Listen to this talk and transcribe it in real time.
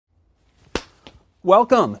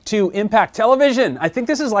Welcome to Impact Television. I think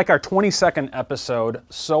this is like our 22nd episode.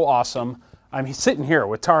 So awesome. I'm sitting here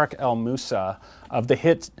with Tarek El Moussa of the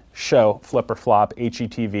hit show Flip or Flop,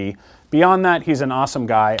 HGTV. Beyond that, he's an awesome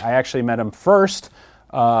guy. I actually met him first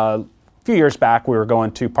a few years back. We were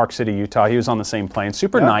going to Park City, Utah. He was on the same plane.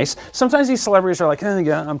 Super nice. Sometimes these celebrities are like,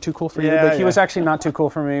 yeah, I'm too cool for you. But he was actually not too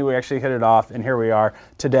cool for me. We actually hit it off, and here we are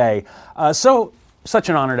today. Such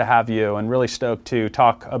an honor to have you, and really stoked to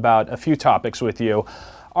talk about a few topics with you.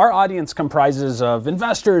 Our audience comprises of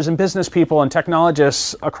investors and business people and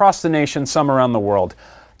technologists across the nation, some around the world.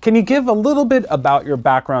 Can you give a little bit about your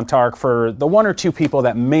background, Tarek, for the one or two people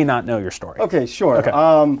that may not know your story? Okay, sure. Okay.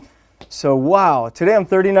 Today I'm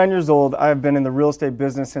 39 years old. I've been in the real estate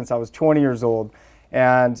business since I was 20 years old.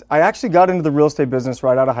 And I actually got into the real estate business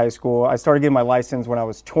right out of high school. I started getting my license when I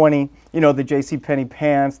was 20. You know, the JCPenney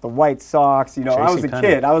pants, the white socks. You know, I was a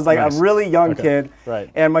kid. I was like a really young kid. Right.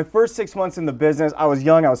 And my first 6 months in the business, I was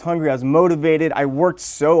young, I was hungry, I was motivated. I worked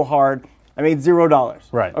so hard. I made $0.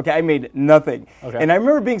 Right. Okay, I made nothing. Okay. And I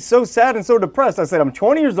remember being so sad and so depressed. I said, I'm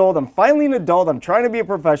 20 years old, I'm finally an adult, I'm trying to be a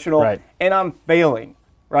professional, and I'm failing.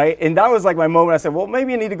 Right? And that was like my moment. I said, well,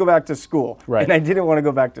 maybe I need to go back to school. Right. And I didn't want to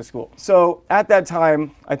go back to school. So at that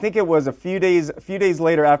time, I think it was a few days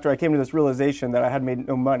later after I came to this realization that I had made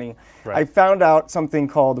no money, I found out something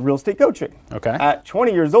called real estate coaching. Okay. At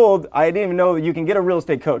 20 years old, I didn't even know that you can get a real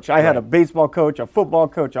estate coach. I had a baseball coach, a football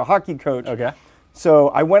coach, a hockey coach. Okay. So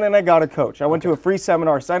I went and I got a coach. I went to a free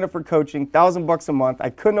seminar, signed up for coaching, $1,000 a month. I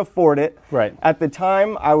couldn't afford it. Right. At the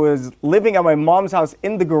time, I was living at my mom's house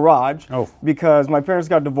in the garage because my parents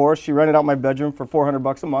got divorced. She rented out my bedroom for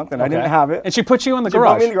 $400 a month, and I didn't have it. And she put you in the She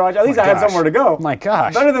garage? put me in the garage. At least I had somewhere to go. My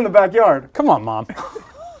gosh. Better than the backyard. Come on, Mom.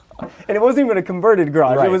 And it wasn't even a converted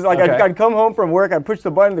garage. Right. It was like I'd come home from work, I'd push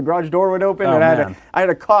the button, the garage door would open, and I had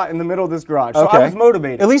a cot in the middle of this garage. So I was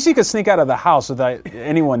motivated. At least you could sneak out of the house without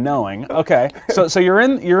anyone knowing. Okay. So you're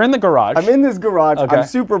in the garage. I'm in this garage. Okay. I'm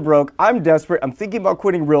super broke. I'm desperate. I'm thinking about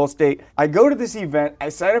quitting real estate. I go to this event. I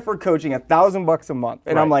sign up for coaching $1,000 a month.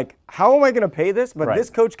 And I'm like, how am I going to pay this? But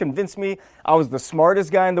this coach convinced me I was the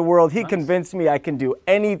smartest guy in the world. He convinced me I can do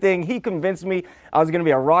anything. He convinced me I was going to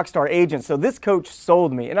be a rock star agent. So this coach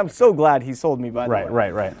sold me. And I'm so glad he sold me, by the way.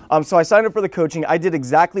 Right. So I signed up for the coaching. I did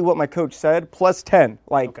exactly what my coach said, plus 10.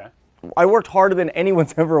 I worked harder than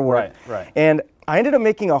anyone's ever worked. Right. And I ended up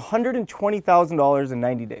making $120,000 in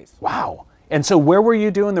 90 days. Wow. And so where were you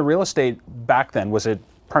doing the real estate back then? Was it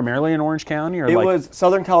primarily in Orange County? Or it was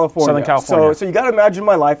Southern California. Southern California. So you got to imagine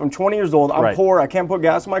my life. I'm 20 years old. I'm poor. I can't put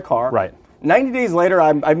gas in my car. Right. 90 days later,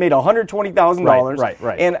 I made $120,000.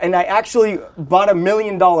 Right. And I actually bought $1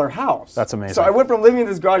 million house. That's amazing. So I went from living in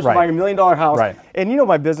this garage to buying $1 million house. Right. And you know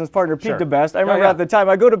my business partner, Pete DeBest. I remember at the time,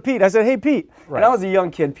 I go to Pete. I said, hey, Pete. And I was a young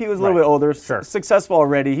kid. Pete was a little bit older, successful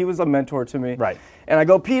already. He was a mentor to me. Right. And I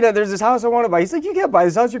go, Pete, there's this house I want to buy. He's like, you can't buy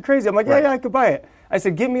this house. You're crazy. I'm like, yeah, I could buy it. I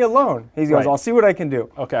said, give me a loan. He goes, I'll see what I can do.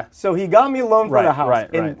 Okay. So he got me a loan for the house.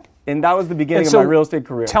 And that was the beginning of my real estate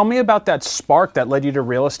career. Tell me about that spark that led you to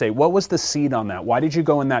real estate. What was the seed on that? Why did you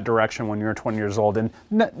go in that direction when you were 20 years old? And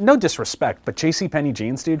no disrespect, but JCPenney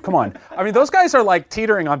jeans, dude, come on. I mean, those guys are like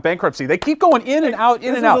teetering on bankruptcy. They keep going in and out,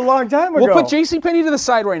 in and out. This was a long time ago. We'll put JCPenney to the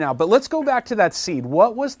side right now, but let's go back to that seed.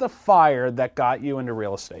 What was the fire that got you into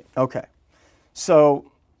real estate? Okay. So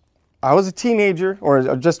I was a teenager,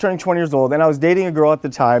 or just turning 20 years old, and I was dating a girl at the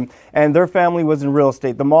time, and their family was in real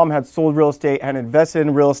estate. The mom had sold real estate, had invested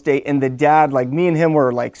in real estate, and the dad, like me and him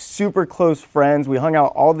were like super close friends. We hung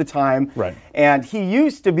out all the time. Right. And he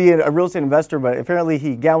used to be a real estate investor, but apparently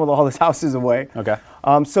he gambled all his houses away. Okay.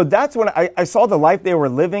 So that's when I saw the life they were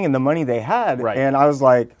living and the money they had, and I was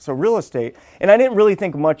like, so real estate. And I didn't really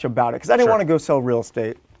think much about it, because I didn't want to go sell real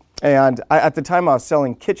estate. And at the time, I was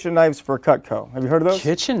selling kitchen knives for Cutco. Have you heard of those?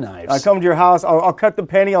 Kitchen knives? I come to your house, I'll cut the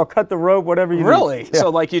penny, I'll cut the rope, whatever you need. Really? Yeah.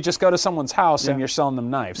 So like you just go to someone's house and you're selling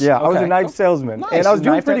them knives? Yeah, I was a knife salesman. Nice. And I was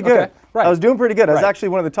doing pretty good. Okay. Right. I was doing pretty good. I was actually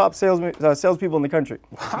one of the top salespeople in the country.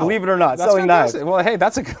 Wow. Believe it or not, selling fantastic. knives. Well, hey,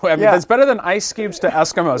 that's a good one. I mean, that's better than ice cubes to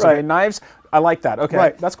Eskimos. Okay, knives, I like that.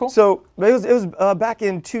 Okay, that's cool. So it was back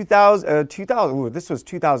in 2000. This was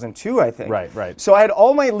 2002, I think. Right. So I had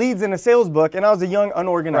all my leads in a sales book, and I was a young,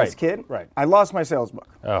 unorganized kid. Right. I lost my sales book.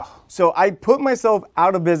 Oh. So I put myself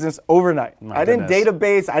out of business overnight. I didn't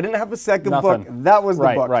database. I didn't have a second book. That was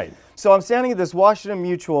the book. Right. So I'm standing at this Washington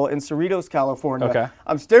Mutual in Cerritos, California. Okay.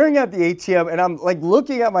 I'm staring at the ATM, and I'm like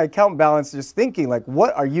looking at my account balance, just thinking, like,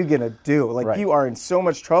 what are you gonna do? Like, you are in so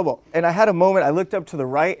much trouble. And I had a moment. I looked up to the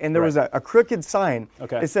right, and there was a crooked sign.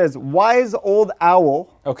 Okay. It says, "Wise Old Owl."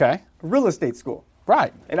 Okay. Real estate school.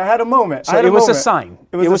 Right. And I had a moment. So it was a sign.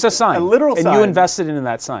 It was a sign. A literal sign. And you invested into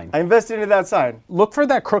that sign. I invested into that sign. Look for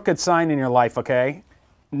that crooked sign in your life, okay?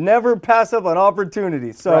 Never pass up an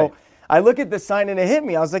opportunity. So Right. I look at the sign and it hit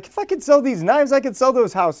me. I was like, if I could sell these knives, I could sell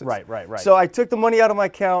those houses. Right. So I took the money out of my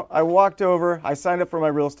account. I walked over. I signed up for my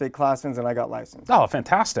real estate classes, and I got licensed. Oh,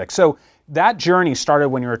 fantastic. So that journey started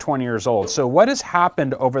when you were 20 years old. So what has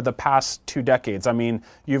happened over the past 2 decades? I mean,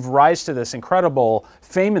 you've rise to this incredible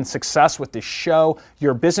fame and success with this show,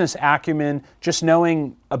 your business acumen, just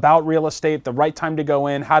knowing about real estate, the right time to go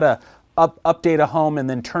in, how to update a home and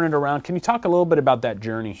then turn it around. Can you talk a little bit about that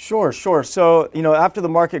journey? Sure. So, after the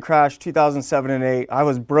market crash, 2007 and 2008, I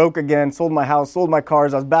was broke again, sold my house, sold my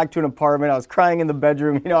cars. I was back to an apartment. I was crying in the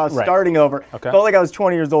bedroom. I was starting over. Okay. Felt like I was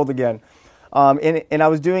 20 years old again. And I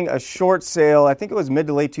was doing a short sale. I think it was mid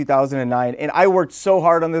to late 2009. And I worked so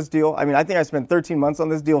hard on this deal. I mean, I think I spent 13 months on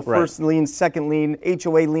this deal. First lien, second lien,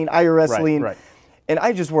 HOA lien, IRS lien. Right. And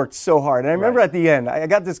I just worked so hard. And I remember at the end, I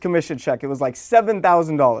got this commission check. It was like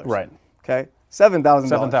 $7,000. Right. Okay, $7,000.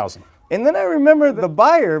 $7,000. And then I remember the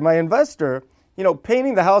buyer, my investor,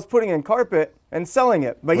 painting the house, putting in carpet, and selling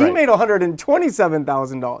it. But he made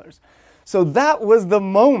 $127,000. So that was the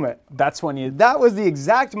moment. That's when you... That was the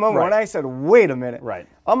exact moment when I said, wait a minute. Right.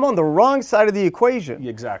 I'm on the wrong side of the equation.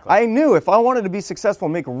 Exactly. I knew if I wanted to be successful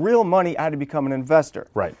and make real money, I had to become an investor.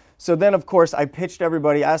 Right. So then, of course, I pitched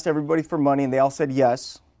everybody, asked everybody for money, and they all said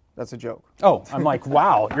yes. That's a joke. Oh, I'm like,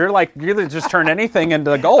 wow. You just turn anything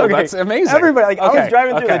into gold. Okay. That's amazing. Everybody, I was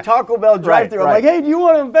driving through the Taco Bell drive-thru. I'm like, hey, do you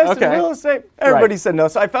want to invest in real estate? Everybody said no.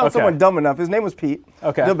 So I found someone dumb enough. His name was Pete.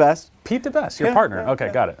 Okay. The best. Pete the best, your partner.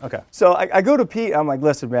 Okay, got it. Okay. So I go to Pete. I'm like,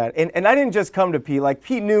 listen, man. And I didn't just come to Pete. Like,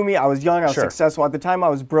 Pete knew me. I was young. I was successful. At the time, I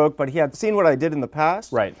was broke. But he had seen what I did in the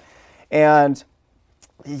past. Right. And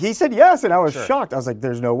he said yes, and I was shocked. I was like,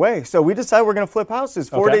 there's no way. So we decided we're going to flip houses.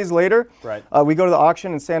 4 days later, we go to the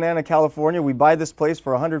auction in Santa Ana, California. We buy this place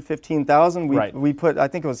for $115,000. We put, I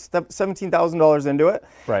think it was $17,000 into it.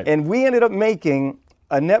 Right. And we ended up making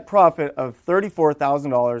a net profit of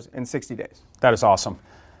 $34,000 in 60 days. That is awesome.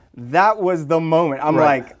 That was the moment. I'm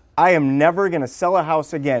like, I am never going to sell a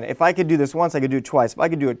house again. If I could do this once, I could do it twice. If I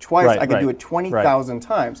could do it twice, I could do it 20,000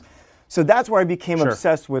 times. So that's where I became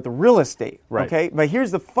obsessed with real estate, okay? But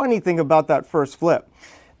here's the funny thing about that first flip.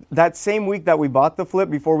 That same week that we bought the flip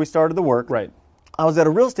before we started the work, I was at a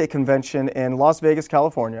real estate convention in Las Vegas,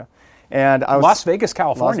 California. And I was Las Vegas,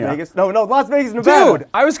 California? Las Vegas, Las Vegas, Nevada. Dude,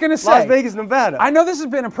 I was going to say. Las Vegas, Nevada. I know this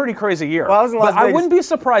has been a pretty crazy year. Well, I was in Las Vegas. I wouldn't be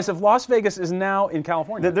surprised if Las Vegas is now in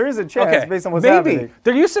California. There is a chance based on what's happening.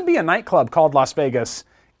 There used to be a nightclub called Las Vegas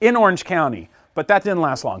in Orange County. But that didn't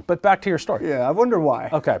last long. But back to your story. Yeah, I wonder why.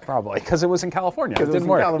 Okay, probably. Because it was in California. It didn't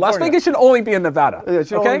work. Las Vegas should only be in Nevada. Yeah, it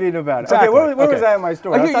should only be in Nevada. Exactly. Okay, where was I in my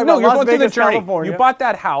story? You're going through the journey. California. You bought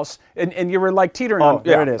that house, and you were like teetering on.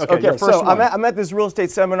 There it is. Okay, so I'm at this real estate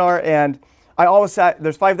seminar, and I always sat,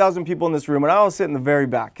 there's 5,000 people in this room, and I always sit in the very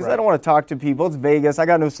back, because I don't want to talk to people. It's Vegas. I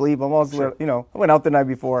got no sleep. I'm always, I went out the night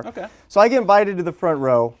before. Okay. So I get invited to the front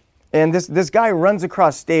row. And this guy runs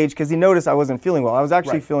across stage because he noticed I wasn't feeling well. I was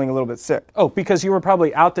actually feeling a little bit sick. Oh, because you were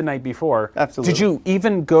probably out the night before. Absolutely. Did you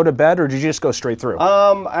even go to bed, or did you just go straight through?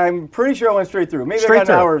 I'm pretty sure I went straight through. Maybe I got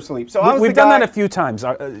an hour of sleep. So we've done that a few times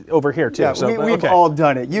over here, too. Yeah, so, we've all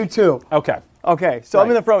done it. You too. Okay. So I'm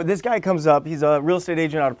in the front. This guy comes up. He's a real estate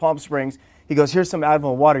agent out of Palm Springs. He goes, here's some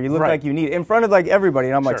Advil water. You look like you need it. In front of everybody.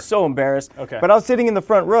 And I'm like so embarrassed. But I was sitting in the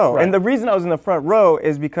front row. And the reason I was in the front row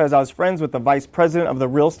is because I was friends with the vice president of the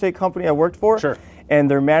real estate company I worked for.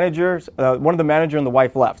 And their managers, one of the manager and the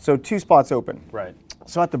wife left. So 2 spots open.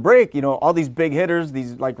 So at the break, all these big hitters,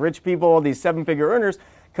 these rich people, all these 7-figure earners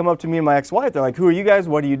come up to me and my ex-wife. They're like, who are you guys?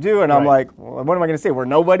 What do you do? And I'm like, well, what am I going to say? We're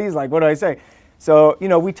nobodies? Like, what do I say? So,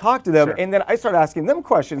 we talked to them, and then I started asking them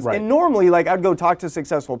questions. And normally, I'd go talk to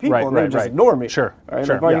successful people, and they would just ignore me. All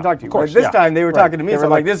right, why do you talk to you? But this time, they were talking to me, so I'm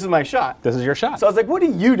like, this is my shot. This is your shot. So I was like, what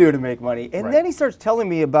do you do to make money? And then he starts telling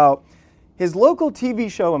me about his local TV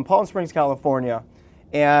show in Palm Springs, California,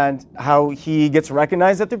 and how he gets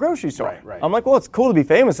recognized at the grocery store. I'm like, well, it's cool to be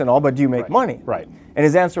famous and all, but do you make money? And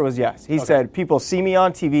his answer was yes. He said, people see me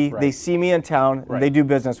on TV, they see me in town, they do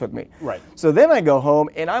business with me. So then I go home,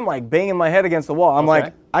 and I'm banging my head against the wall. I'm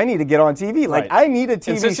like, I need to get on TV. I need a TV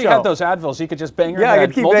show. And since you had those Advils, you could just bang your head I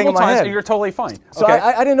could keep multiple times, and you're totally fine. So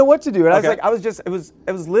I didn't know what to do. And I was like,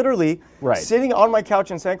 it was literally sitting on my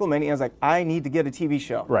couch in San Clemente, and I was like, I need to get a TV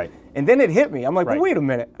show. And then it hit me. I'm like, well, wait a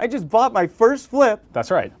minute. I just bought my first flip. That's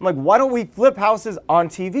right. I'm like, why don't we flip houses on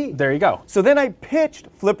TV? There you go. So then I pitched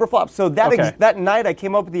Flip or Flop. So that night I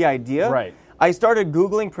came up with the idea. I started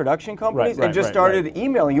Googling production companies and just started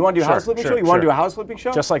emailing. You want to do a house flipping show? You want to do a house flipping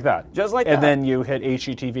show? Just like that. Just like that. And then you hit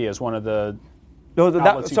HGTV as one of the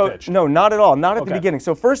outlets you pitched? No, not at all. Not at the beginning.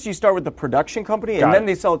 So first you start with the production company, and then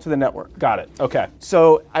they sell it to the network. Got it. Okay.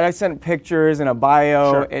 So I sent pictures and a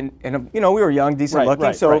bio, and we were young, decent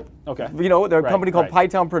looking. So the company called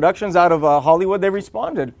Pytown Productions out of Hollywood, they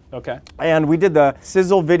responded. Okay. And we did the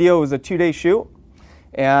sizzle video. It was a 2-day shoot,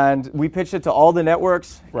 and we pitched it to all the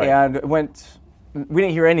networks, and it went. We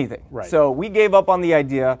didn't hear anything. Right. So we gave up on the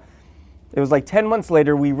idea. It was like 10 months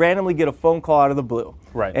later, we randomly get a phone call out of the blue.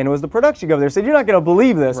 Right. And it was the production governor. They said, "You're not going to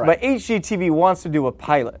believe this, but HGTV wants to do a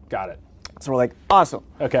pilot." Got it. So we're like, awesome.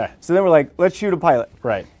 Okay. So then we're like, let's shoot a pilot.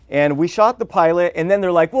 Right. And we shot the pilot, and then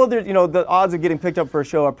they're like, well, the odds of getting picked up for a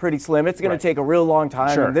show are pretty slim. It's going to take a real long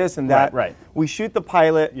time, and this and that. Right. We shoot the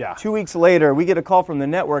pilot. 2 weeks later, we get a call from the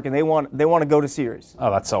network, and they want to go to series.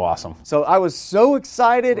 Oh, that's so awesome. So I was so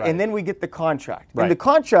excited, and then we get the contract. And the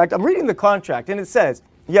contract, I'm reading the contract, and it says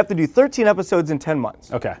you have to do 13 episodes in 10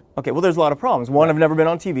 months. Okay. Okay, well, there's a lot of problems. One, I've never been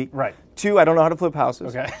on TV. Right. 2, I don't know how to flip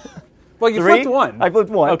houses. Okay. Well, you 3, flipped one. I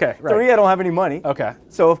flipped one. Okay, right. 3, I don't have any money. Okay.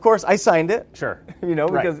 So, of course, I signed it. Sure.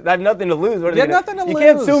 Because I have nothing to lose. You have nothing to lose. You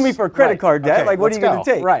can't sue me for credit card debt. Okay, Like, what are you going to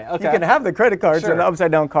take? Right, okay. You can have the credit cards and the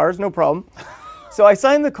upside-down cars, no problem. So I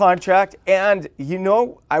signed the contract, and,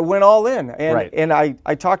 I went all in. And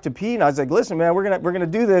I talked to Pete, and I was like, listen, man, we're gonna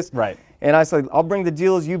do this. Right. And I said, I'll bring the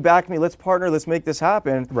deals. You back me. Let's partner. Let's make this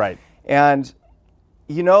happen. Right. And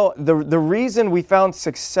the reason we found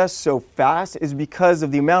success so fast is because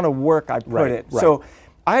of the amount of work I put in. So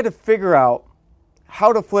I had to figure out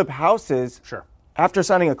how to flip houses after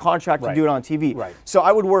signing a contract to do it on TV. Right. So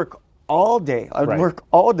I would work all day. I would work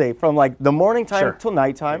all day from like the morning time till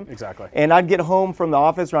nighttime. Exactly. And I'd get home from the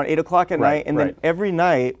office around 8 o'clock at night. And then every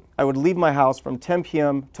night I would leave my house from 10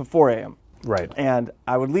 p.m. to 4 a.m. Right. And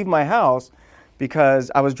I would leave my house because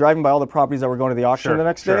I was driving by all the properties that were going to the auction the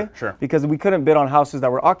next day. Because we couldn't bid on houses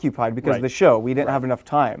that were occupied because of the show. We didn't have enough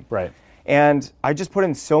time. Right. And I just put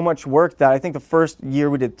in so much work that I think the first year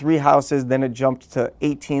we did 3 houses, then it jumped to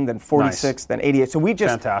 18, then 46, then 88. So we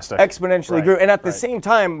just exponentially grew. And at the same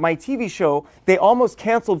time, my TV show, they almost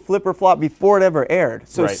canceled Flip or Flop before it ever aired.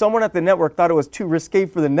 So someone at the network thought it was too risque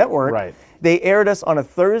for the network. Right. They aired us on a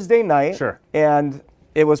Thursday night. And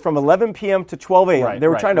it was from 11 p.m. to 12 a.m. They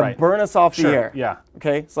were trying to burn us off the air. Yeah.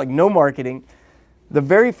 Okay? It's like no marketing. The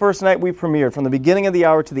very first night we premiered, from the beginning of the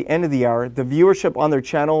hour to the end of the hour, the viewership on their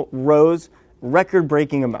channel rose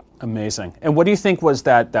record-breaking amount. Amazing. And what do you think was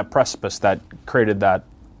that precipice that created that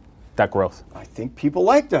growth? I think people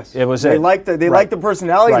liked us. It was they liked the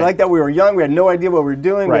personality. They liked that we were young. We had no idea what we were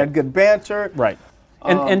doing. We had good banter. Right.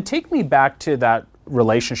 And take me back to that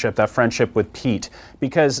relationship, that friendship with Pete,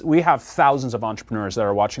 because we have thousands of entrepreneurs that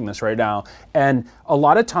are watching this right now, and a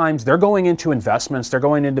lot of times they're going into investments, they're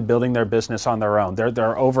going into building their business on their own.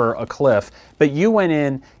 They're over a cliff, but you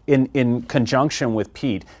went in conjunction with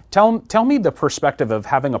Pete. Tell me the perspective of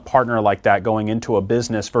having a partner like that going into a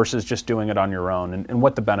business versus just doing it on your own, and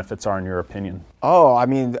what the benefits are in your opinion. Oh, I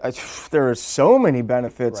mean, there are so many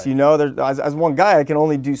benefits. As one guy, I can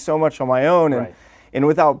only do so much on my own, and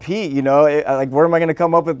without Pete, where am I going to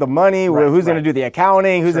come up with the money? Who's going to do the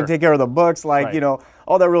accounting? Who's going to take care of the books?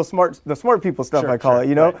 All that real the smart people stuff, I call it.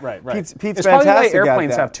 Pete's it's fantastic. Probably why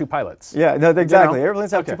airplanes have 2 pilots. Yeah, no, exactly.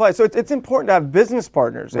 Airplanes have 2 pilots. So it's important to have business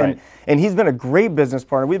partners, and he's been a great business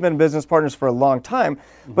partner. We've been business partners for a long time,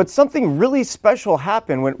 but something really special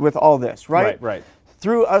happened with all this, right? Right.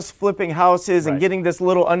 Through us flipping houses and getting this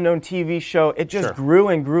little unknown TV show, it just grew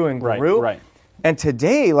and grew and grew. Right. And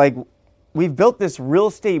today, we've built this real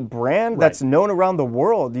estate brand that's known around the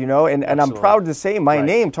world, and I'm proud to say my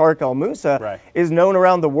name, Tarek El Moussa, is known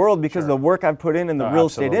around the world because of the work I've put in the real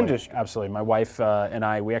estate industry. Absolutely. My wife and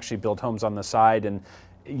I, we actually build homes on the side, and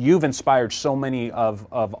you've inspired so many of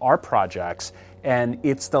our projects, and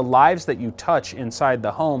it's the lives that you touch inside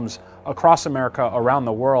the homes across America, around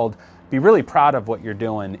the world. Be really proud of what you're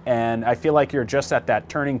doing, and I feel like you're just at that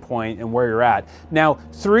turning point and where you're at. Now,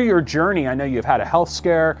 through your journey, I know you've had a health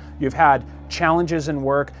scare, you've had challenges in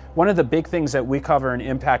work. One of the big things that we cover in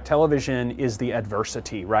Impact Television is the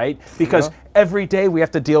adversity, right? Because every day we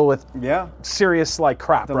have to deal with serious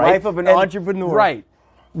crap, the right? The life of an entrepreneur. Right.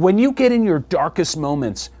 When you get in your darkest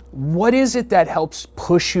moments, what is it that helps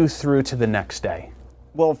push you through to the next day?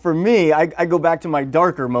 Well, for me, I go back to my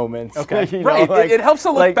darker moments. Okay, it helps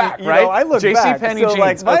to look back, right? I look back. JCPenney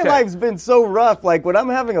jeans. My life's been so rough. When I'm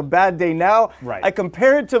having a bad day now, I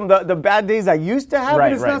compare it to the bad days I used to have,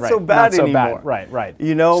 and it's not so bad anymore. Right.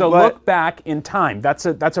 So look back in time. That's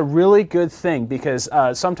a really good thing, because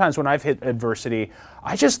sometimes when I've hit adversity,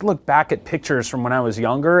 I just look back at pictures from when I was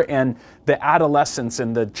younger and the adolescence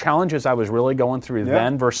and the challenges I was really going through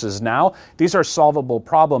then versus now. These are solvable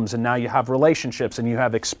problems, and now you have relationships and you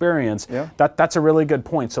have experience. That's a really good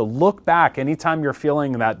point. So look back anytime you're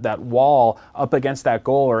feeling that wall up against that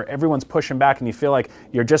goal, or everyone's pushing back and you feel like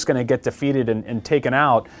you're just going to get defeated and taken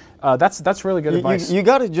out. That's really good advice. You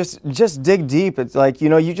got to just dig deep. It's like,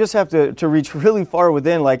 you just have to reach really far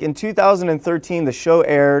within. Like in 2013, the show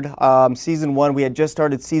aired, season 1. We had just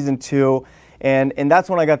started season 2. And that's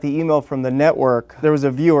when I got the email from the network. There was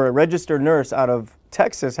a viewer, a registered nurse out of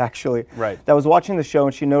Texas, actually, that was watching the show,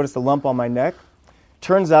 and she noticed a lump on my neck.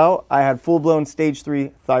 Turns out I had full-blown stage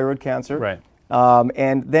 3 thyroid cancer.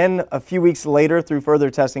 And then a few weeks later, through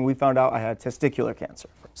further testing, we found out I had testicular cancer.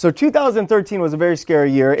 So 2013 was a very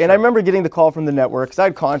scary year, and I remember getting the call from the network, because I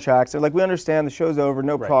had contracts. They're like, we understand the show's over,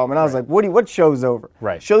 no problem. And I was like, what show's over?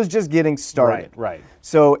 Show's just getting started.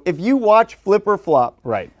 So if you watch Flip or Flop,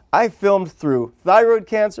 I filmed through thyroid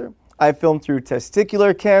cancer, I filmed through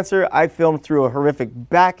testicular cancer, I filmed through a horrific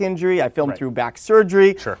back injury, I filmed through back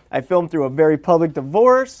surgery, I filmed through a very public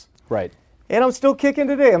divorce. And I'm still kicking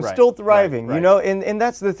today. I'm still thriving, and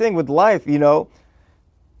that's the thing with life,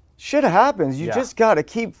 shit happens. You just got to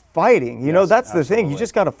keep fighting. That's the thing. You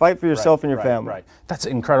just got to fight for yourself and your family. That's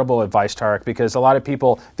incredible advice, Tarek, because a lot of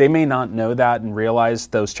people, they may not know that and realize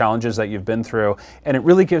those challenges that you've been through. And it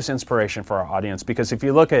really gives inspiration for our audience, because if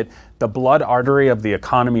you look at the blood artery of the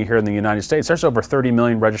economy here in the United States, there's over 30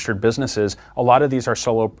 million registered businesses. A lot of these are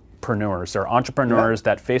solopreneurs. They're entrepreneurs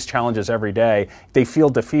that face challenges every day. They feel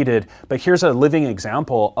defeated, but here's a living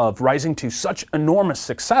example of rising to such enormous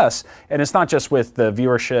success. And it's not just with the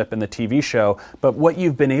viewership and the TV show, but what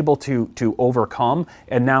you've been able to overcome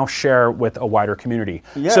and now share with a wider community.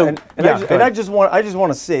 I just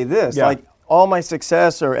want to say this, like all my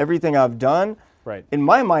success or everything I've done, in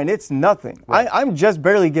my mind, it's nothing. I'm just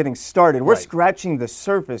barely getting started. We're scratching the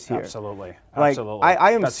surface here. Absolutely.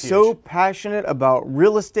 I am so passionate about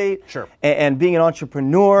real estate and being an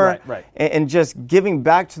entrepreneur and just giving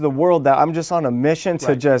back to the world that I'm just on a mission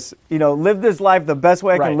to just, live this life the best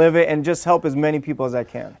way I can live it and just help as many people as I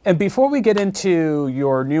can. And before we get into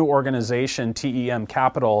your new organization, TEM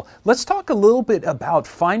Capital, let's talk a little bit about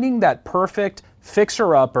finding that perfect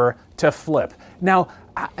fixer-upper to flip. Now,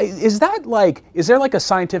 is there like a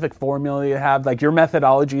scientific formula you have, like your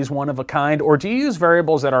methodology is one of a kind, or do you use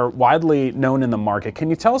variables that are widely known in the market? Can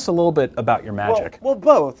you tell us a little bit about your magic? Well,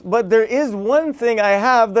 both, but there is one thing I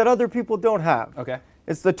have that other people don't have. Okay.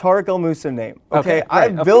 It's the Tarek El Moussa name. Okay,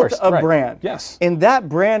 I've built a brand. Yes. And that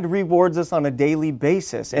brand rewards us on a daily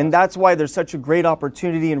basis. And that's why there's such a great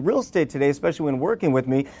opportunity in real estate today, especially when working with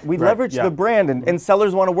me. We leverage the brand, and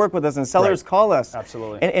sellers want to work with us, and sellers call us.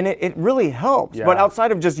 Absolutely. And it really helps. But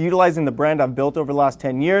outside of just utilizing the brand I've built over the last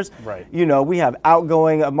 10 years, we have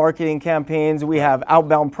outgoing marketing campaigns, we have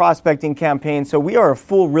outbound prospecting campaigns. So we are a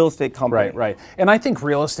full real estate company. Right. And I think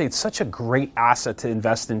real estate's such a great asset to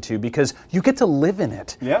invest into, because you get to live in it.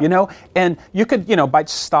 And you could, buy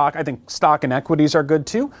stock. I think stock and equities are good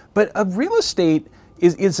too, but a real estate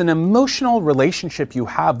is an emotional relationship you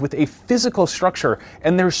have with a physical structure,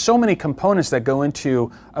 and there's so many components that go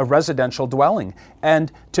into a residential dwelling.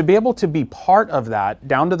 And to be able to be part of that,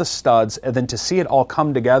 down to the studs, and then to see it all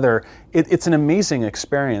come together, it's an amazing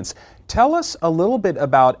experience. Tell us a little bit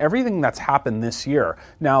about everything that's happened this year.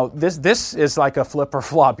 Now, this is like a flip or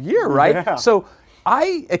flop year, right? Yeah. So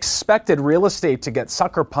I expected real estate to get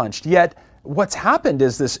sucker punched, yet what's happened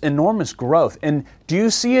is this enormous growth. And do you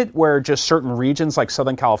see it where just certain regions like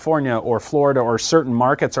Southern California or Florida or certain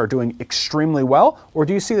markets are doing extremely well? Or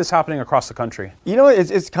do you see this happening across the country?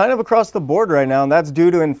 It's kind of across the board right now, and that's due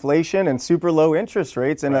to inflation and super low interest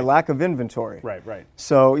rates and a lack of inventory. Right.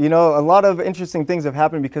 So, a lot of interesting things have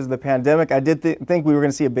happened because of the pandemic. I did think we were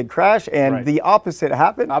going to see a big crash, and the opposite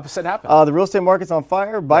happened. The real estate market's on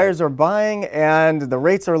fire, buyers are buying, and the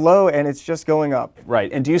rates are low, and it's just going up.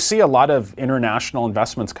 Right. And do you see a lot of international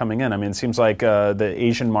investments coming in? I mean, it seems like the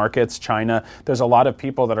Asian markets, China, there's a lot of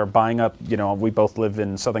people that are buying up. We both live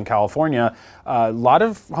in Southern California. A lot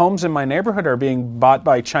of homes in my neighborhood are being bought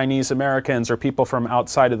by Chinese Americans or people from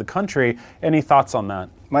outside of the country. Any thoughts on that?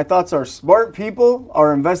 My thoughts are smart people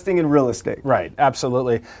are investing in real estate. Right,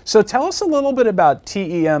 absolutely. So tell us a little bit about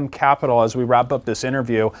TEM Capital as we wrap up this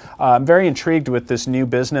interview. I'm very intrigued with this new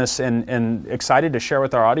business and excited to share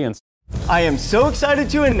with our audience. I am so excited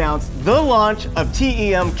to announce the launch of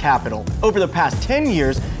TEM Capital. Over the past 10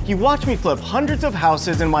 years, you've watched me flip hundreds of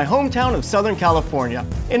houses in my hometown of Southern California.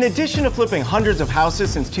 In addition to flipping hundreds of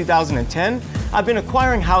houses since 2010, I've been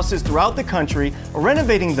acquiring houses throughout the country,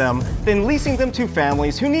 renovating them, then leasing them to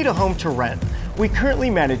families who need a home to rent. We currently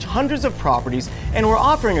manage hundreds of properties, and we're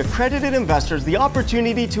offering accredited investors the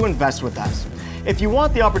opportunity to invest with us. If you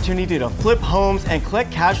want the opportunity to flip homes and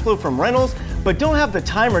collect cash flow from rentals, but don't have the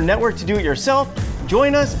time or network to do it yourself,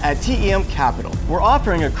 join us at TEM Capital. We're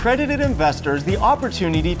offering accredited investors the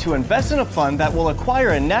opportunity to invest in a fund that will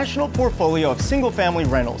acquire a national portfolio of single-family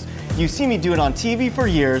rentals. You see me do it on TV for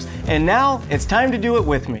years, and now it's time to do it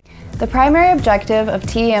with me. The primary objective of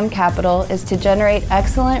TEM Capital is to generate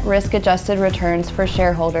excellent risk-adjusted returns for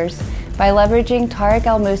shareholders by leveraging Tarek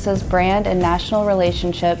El Moussa's brand and national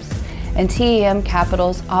relationships and TEM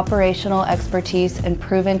Capital's operational expertise and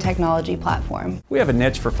proven technology platform. We have a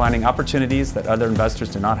niche for finding opportunities that other investors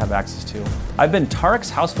do not have access to. I've been Tarek's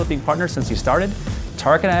house flipping partner since he started.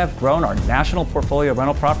 Tarek and I have grown our national portfolio of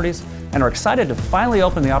rental properties and are excited to finally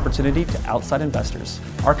open the opportunity to outside investors.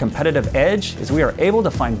 Our competitive edge is we are able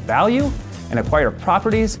to find value and acquire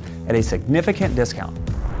properties at a significant discount.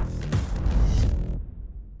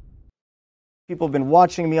 People have been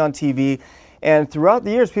watching me on TV, and throughout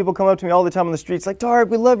the years, people come up to me all the time on the streets like, Tarek,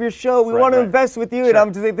 we love your show. We want to invest with you. Sure. And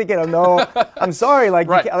I'm just thinking, oh, no, I'm sorry. Like,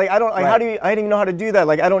 I don't even know how to do that.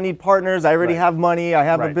 Like, I don't need partners. I already have money. I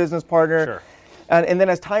have a business partner. Sure. And then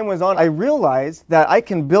as time went on, I realized that I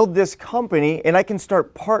can build this company and I can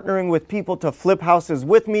start partnering with people to flip houses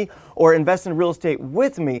with me or invest in real estate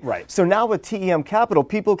with me. Right. So now with TEM Capital,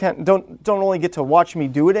 people don't only get to watch me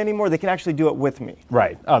do it anymore, they can actually do it with me.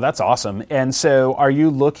 Right. Oh, that's awesome. And so are you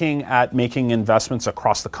looking at making investments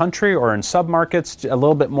across the country or in submarkets? A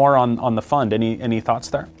little bit more on the fund. Any thoughts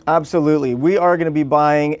there? Absolutely. We are going to be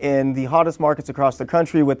buying in the hottest markets across the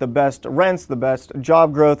country with the best rents, the best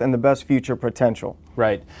job growth, and the best future potential.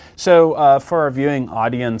 Right. So for our viewing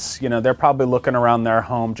audience, they're probably looking around their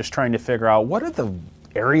home just trying to figure out what are the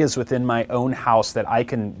areas within my own house that I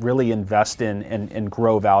can really invest in and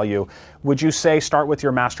grow value. Would you say start with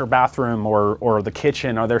your master bathroom or the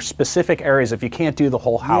kitchen? Are there specific areas if you can't do the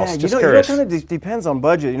whole house? Yeah, it kind of depends on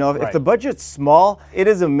budget. If the budget's small, it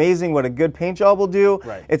is amazing what a good paint job will do.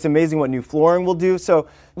 Right. It's amazing what new flooring will do. So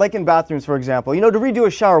like in bathrooms, for example, to redo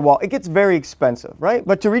a shower wall, it gets very expensive, right?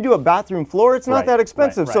 But to redo a bathroom floor, it's not that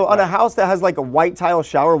expensive. So on a house that has like a white tile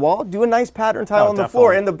shower wall, do a nice pattern tile on the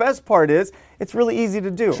floor. And the best part is, it's really easy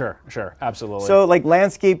to do. Sure, absolutely. So like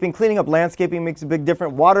landscaping, cleaning up landscaping makes a big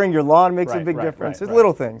difference. Watering your lawn makes a big difference. It's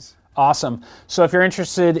little things. Awesome. So if you're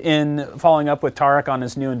interested in following up with Tarek on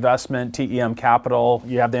his new investment, TEM Capital,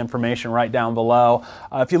 you have the information right down below.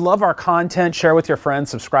 If you love our content, share with your friends,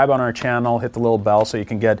 subscribe on our channel, hit the little bell so you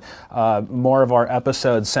can get more of our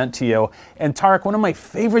episodes sent to you. And Tarek, one of my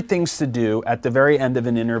favorite things to do at the very end of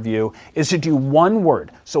an interview is to do one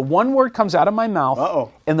word. So one word comes out of my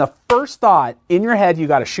mouth, and the first thought in your head, you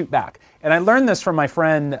got to shoot back. And I learned this from my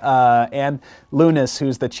friend Ann Lunas,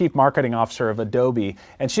 who's the chief marketing officer of Adobe.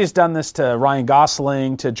 And she's done this to Ryan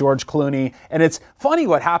Gosling, to George Clooney. And it's funny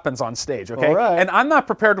what happens on stage, okay? All right. And I'm not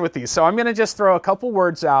prepared with these, so I'm going to just throw a couple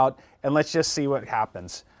words out, and let's just see what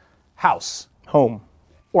happens. House. Home.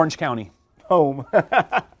 Orange County. Home.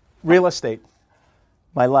 Real estate.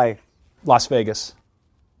 My life. Las Vegas.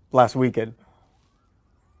 Last weekend.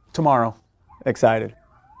 Tomorrow. Excited.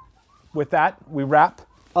 With that, we wrap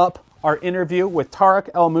up our interview with Tarek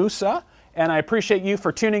El Moussa, and I appreciate you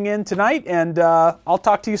for tuning in tonight, and I'll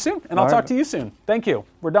talk to you soon, Thank you.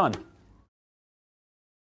 We're done.